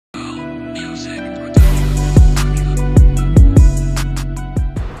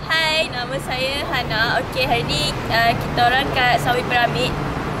Okay, hari ni kita orang kat Sawi Piramid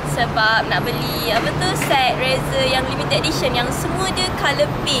sebab nak beli set Razer yang limited edition yang semua dia colour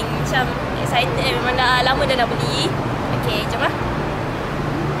pink. Macam excited, memang dah lama dah nak beli. Okay, jom lah.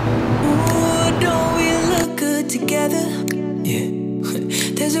 Ooh, don't we look good together? Yeah.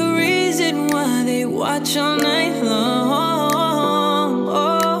 There's a reason why they watch all night long.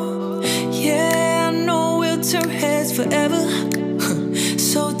 Oh, yeah, I know we'll turn heads forever.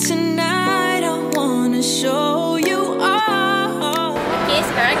 So tonight I wanna show you all. Okay,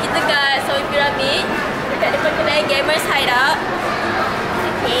 sekarang kita kat Sawi Piramid dekat depan kedai Gamers Hideout.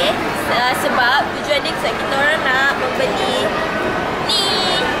 Okay, sebab tujuan dia kita orang nak membeli ni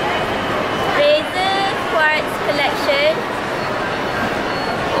Razer Quartz Collection.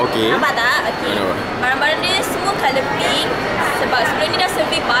 Okay. Nampak tak? Okay. Barang-barang dia semua colour pink. Sebab sebelum ni dah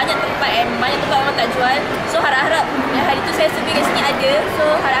survey banyak tempat banyak tempat orang tak jual. So harap-harap yang hari tu saya survey kat sini ada. So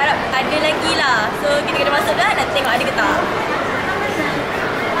harap-harap ada lagi lah. So kita kena masuk dah nak tengok ada ke tak.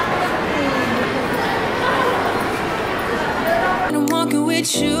 I'm walking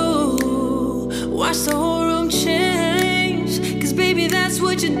with you. Watch the whole room change. Cause baby that's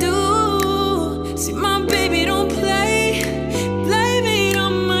what you do. See my baby don't play. Blame it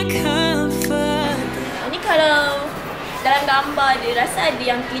on my comfort. Ni kalau dalam gambar dia rasa ada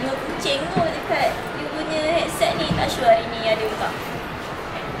yang telinga kucing tu dekat dia punya headset ni. Tak sure hari ni ada ke tak.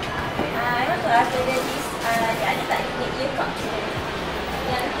 Memang tu rasa dia dia ada tak dia earpod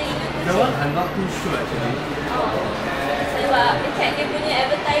yang telinga kucing. That one I'm not too sure actually. Sebab dekat dia punya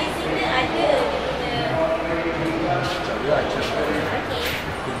advertising dia ada dia punya. Okay.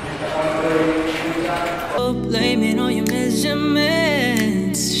 Oh, blame it on your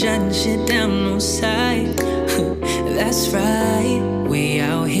measurements. Shutting shit down on sight. That's right. We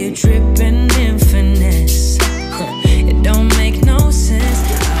out here dripping in finesse. It don't make no sense.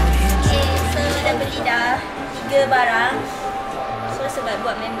 Okay, so dah beli dah 3 barang. So sebab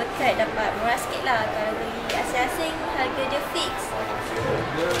buat member card dapat murah sikit lah. Kalau beli asing-asing harga dia fix.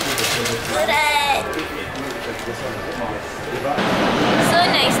 Alright. So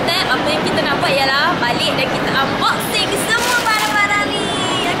next step apa yang kita nak buat ialah balik dan kita unboxing semua barang-barang ni.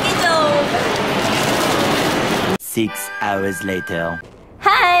 Okay, jom. 6 hours later.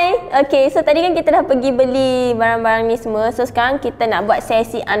 Hai. Okay, so tadi kan kita dah pergi beli barang-barang ni semua. So sekarang kita nak buat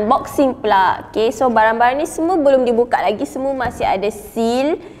sesi unboxing pula. Okay, so barang-barang ni semua belum dibuka lagi. Semua masih ada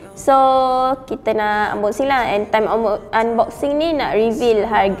seal. So kita nak unboxing lah. And time unboxing ni nak reveal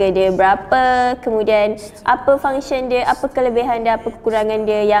harga dia berapa, kemudian apa function dia, apa kelebihan dia, apa kekurangan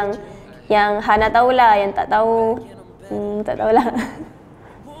dia yang Hana tahulah, yang tak tahu tak tahulah.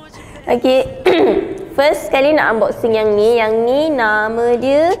 Okay. First sekali nak unboxing yang ni. Yang ni nama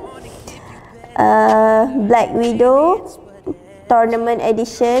dia Black Widow Tournament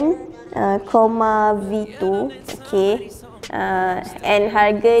Edition Chroma V2. Okay. And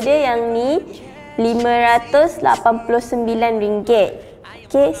harga dia yang ni RM589.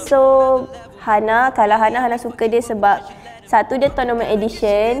 Okay, so kalau Hana suka dia sebab satu dia tournament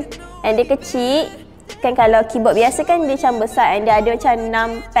edition and dia kecil. Kan kalau keyboard biasa kan dia macam besar and dia ada macam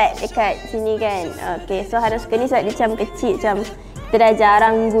numpad dekat sini kan. Okay, so Hana suka ni sebab dia macam kecil, macam kita dah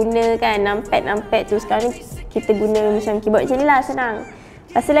jarang guna kan numpad tu. Sekarang ni kita guna macam keyboard macam ni lah, senang.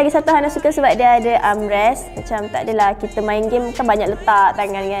 Lepas tu lagi satu Hana suka sebab dia ada armrest. Macam tak adalah kita main game kan banyak letak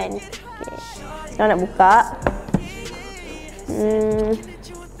tangan kan. Okay. Sekarang nak buka.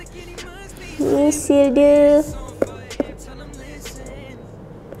 Ni seal dia.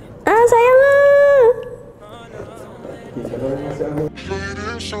 Sayang lah.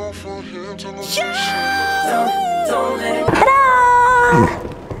 Tada!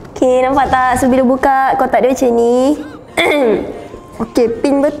 Okay, nampak tak? So bila buka kotak dia macam ni. Okay,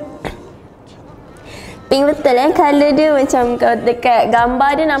 pink betul colour dia macam dekat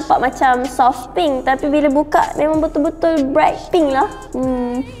gambar dia nampak macam soft pink, tapi bila buka memang betul-betul bright pink lah.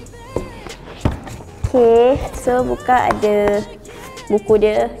 Okay, so buka ada buku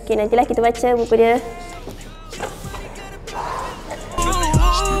dia. Okay, nantilah kita baca buku dia.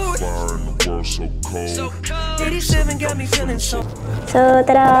 So,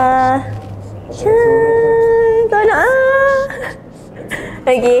 tada! Tak nak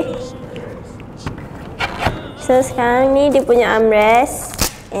Okay. So sekarang ni dia punya armrest.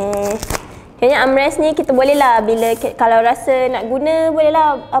 Kayaknya armrest ni kita boleh lah bila kalau rasa nak guna boleh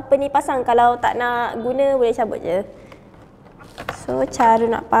lah pasang. Kalau tak nak guna boleh cabut je. So cara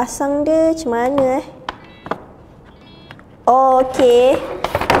nak pasang dia macam mana Okay.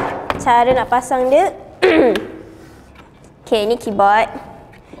 Cara nak pasang dia. Okay, ni keyboard.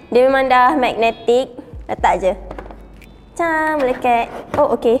 Dia memang dah magnetic. Letak je. Macam melekat.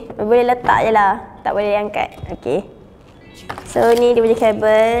 Oh, okay. Boleh letak je lah. tak boleh angkat. Okay. So ni dia punya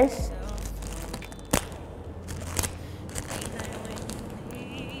kabel.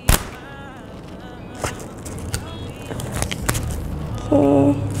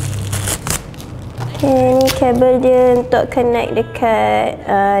 Okay, ni kabel dia untuk connect dekat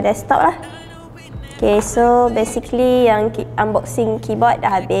desktop lah. Okay, so basically yang unboxing keyboard dah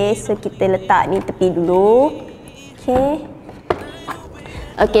habis. So kita letak ni tepi dulu. Okay.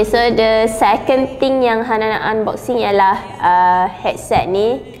 Okay, so the second thing yang Hana nak unboxing ialah headset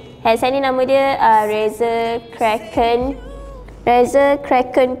ni. Headset ni nama dia Razer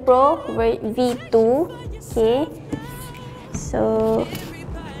Kraken Pro V2. Okay. So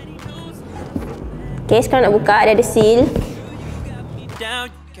okay, sekarang nak buka, ada seal.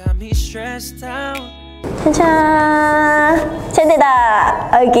 Cantik tak?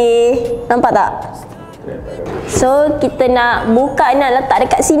 Okay, nampak tak? So kita nak buka, nak letak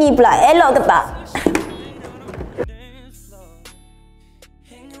dekat sini pula. Elok ke tak?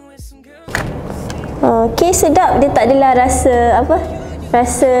 Okay, sedap. Dia tak adalah rasa apa,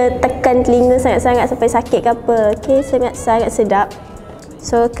 rasa tekan telinga sangat-sangat sampai sakit ke apa. Okay, sangat-sangat sedap.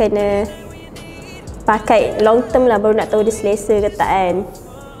 So kena pakai long term lah baru nak tahu dia selesa ke tak kan.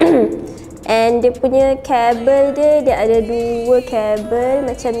 And dia punya kabel dia ada dua kabel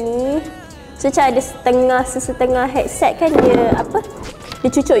macam ni. So macam ada setengah headset kan dia apa, dia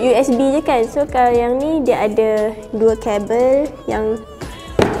cucuk USB je kan. So kalau yang ni dia ada dua kabel yang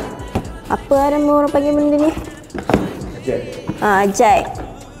apa nama orang panggil benda ni? Jack. Jack.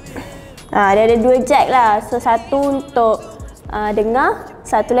 Dia ada dua jack lah. So satu untuk dengar,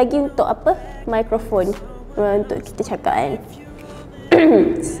 satu lagi untuk apa? Mikrofon. Untuk kita cakap kan.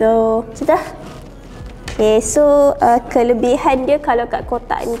 So sudah. Okay, so kelebihan dia kalau kat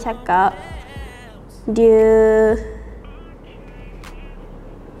kotak ni cakap dia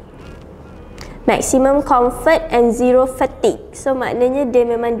maximum comfort and zero fatigue. So maknanya dia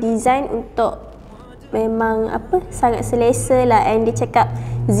memang design untuk memang apa, sangat selesa lah. And dia cakap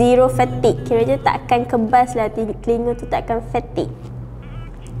zero fatigue, kiranya tak akan kebas lah, telinga tu tak akan fatigue.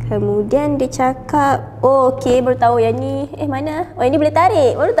 Kemudian dia cakap, oh okay, baru tahu yang ni, mana? Oh yang ni boleh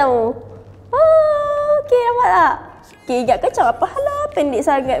tarik, baru tahu. Oh okay, nampak tak? Okay, ingat kacau apa halah pendek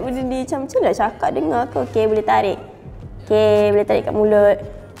sangat benda ni, macam lah cakap dengar ke. Okay, boleh tarik. Okay, boleh tarik kat mulut,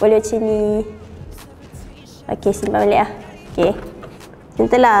 boleh macam ni. Okay, simpan balik lah. Okay, macam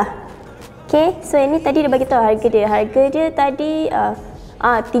tu lah. Okay, so ini tadi dia bagi tahu harga dia. Harga dia tadi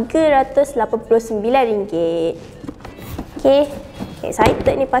RM389. Okay,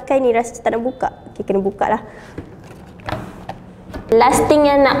 excited ni pakai ni, rasa tak nak buka. Okay, kena buka lah. Last thing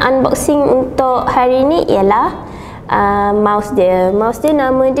yang nak unboxing untuk hari ni ialah mouse dia. Mouse dia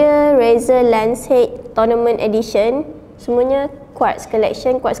nama dia Razer Lancet Tournament Edition. Semuanya Quartz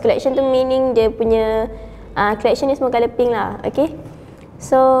Collection. Quartz Collection tu meaning dia punya collection ni semua colour pink lah. Okay,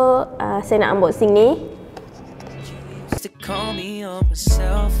 so saya nak unboxing ni.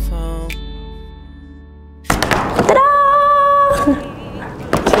 Tada!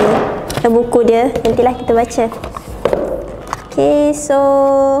 Okay, buku dia, nantilah kita baca. Okay, so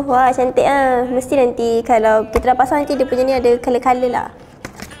wah cantik lah. Mesti nanti kalau kita dah pasang nanti dia punya ni ada colour-colour lah.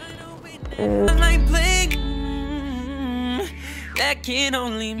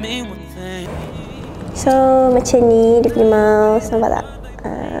 So macam ni dia punya mouse, nampak tak?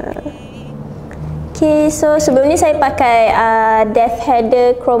 Okay, so sebelum ni saya pakai Death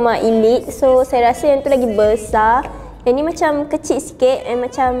Header Chroma Elite. So saya rasa yang tu lagi besar. Yang ni macam kecil sikit,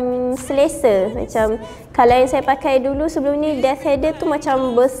 macam selesa. Macam kalau yang saya pakai dulu sebelum ni Death Header tu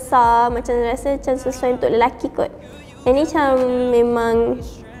macam besar, macam rasa macam sesuai untuk lelaki kot. Yang ni macam memang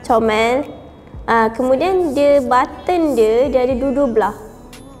comel. Kemudian dia button dia ada dua belah.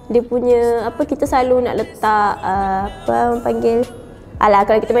 Dia punya apa, kita selalu nak letak apa orang panggil, alah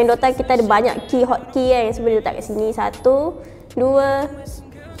kalau kita main Dota kita ada banyak key, hotkey kan, yang sebenarnya letak kat sini. 1,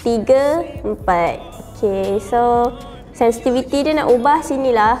 2, 3, 4. Okay, so sensitivity dia nak ubah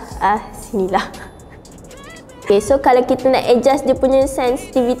sinilah. Sinilah. Okay, so kalau kita nak adjust dia punya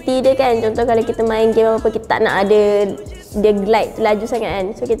sensitivity dia kan, contoh kalau kita main game apa, kita tak nak ada dia glide tu laju sangat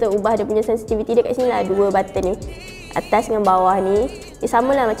kan. So kita ubah dia punya sensitivity dia kat sini lah, dua button ni, atas dengan bawah ni. Dia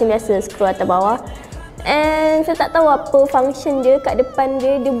sama lah macam biasa, scroll atas bawah. And saya tak tahu apa function dia kat depan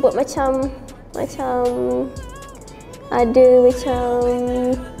dia. Dia buat macam ada macam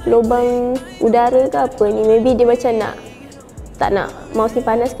lubang udara ke apa ni. Maybe dia macam tak nak mouse ni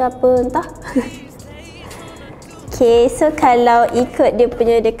panas ke apa, entah. Okay, so kalau ikut dia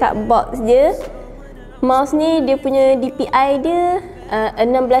punya dekat box dia, mouse ni dia punya DPI dia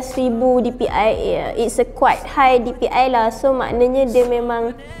 16,000 DPI. It's a quite high DPI lah. So maknanya dia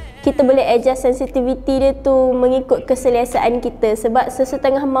memang kita boleh adjust sensitivity dia tu mengikut keselesaan kita. Sebab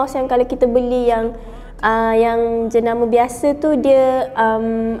sesetengah mouse yang kalau kita beli yang jenama biasa tu dia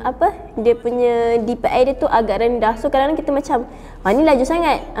dia punya DPI dia tu agak rendah. So kadang-kadang kita macam ni laju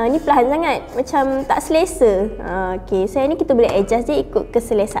sangat, ni perlahan sangat, macam tak selesa. Okay, so yang ni kita boleh adjust je ikut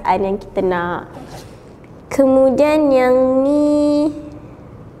keselesaan yang kita nak. Kemudian yang ni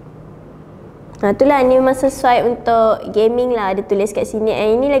itulah, ni memang sesuai untuk gaming lah, ada tulis kat sini.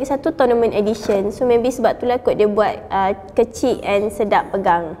 And ini lagi satu tournament edition. So maybe sebab tu lah kot dia buat kecil and sedap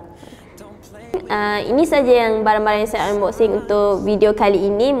pegang. Ini saja yang barang-barang yang saya unboxing untuk video kali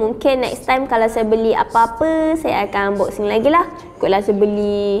ini. Mungkin next time kalau saya beli apa-apa, saya akan unboxing lagi lah. Ikutlah saya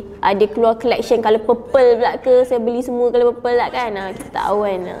beli, ada keluar collection colour purple pula ke, saya beli semua colour purple lah kan. Kita tahu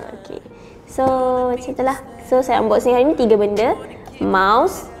kan. Okay. So macam itulah. So saya unboxing hari ni 3 benda.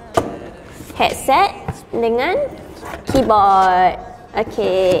 Mouse, headset dengan keyboard.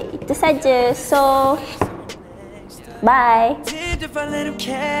 Okay, itu saja. So bye. If I let him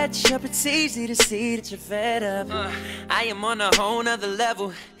catch up, it's easy to see that you're fed up. I am on a whole nother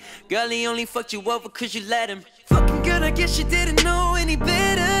level. Girl, he only fucked you over cause you let him. Fucking good, I guess you didn't know any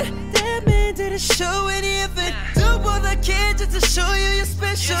better. That man didn't show any effort. Do all I can just to show you you're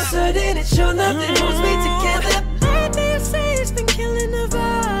special. So didn't show nothing holds me together. Lately you say it's been killing the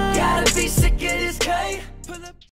vibe. Gotta be sick of this guy.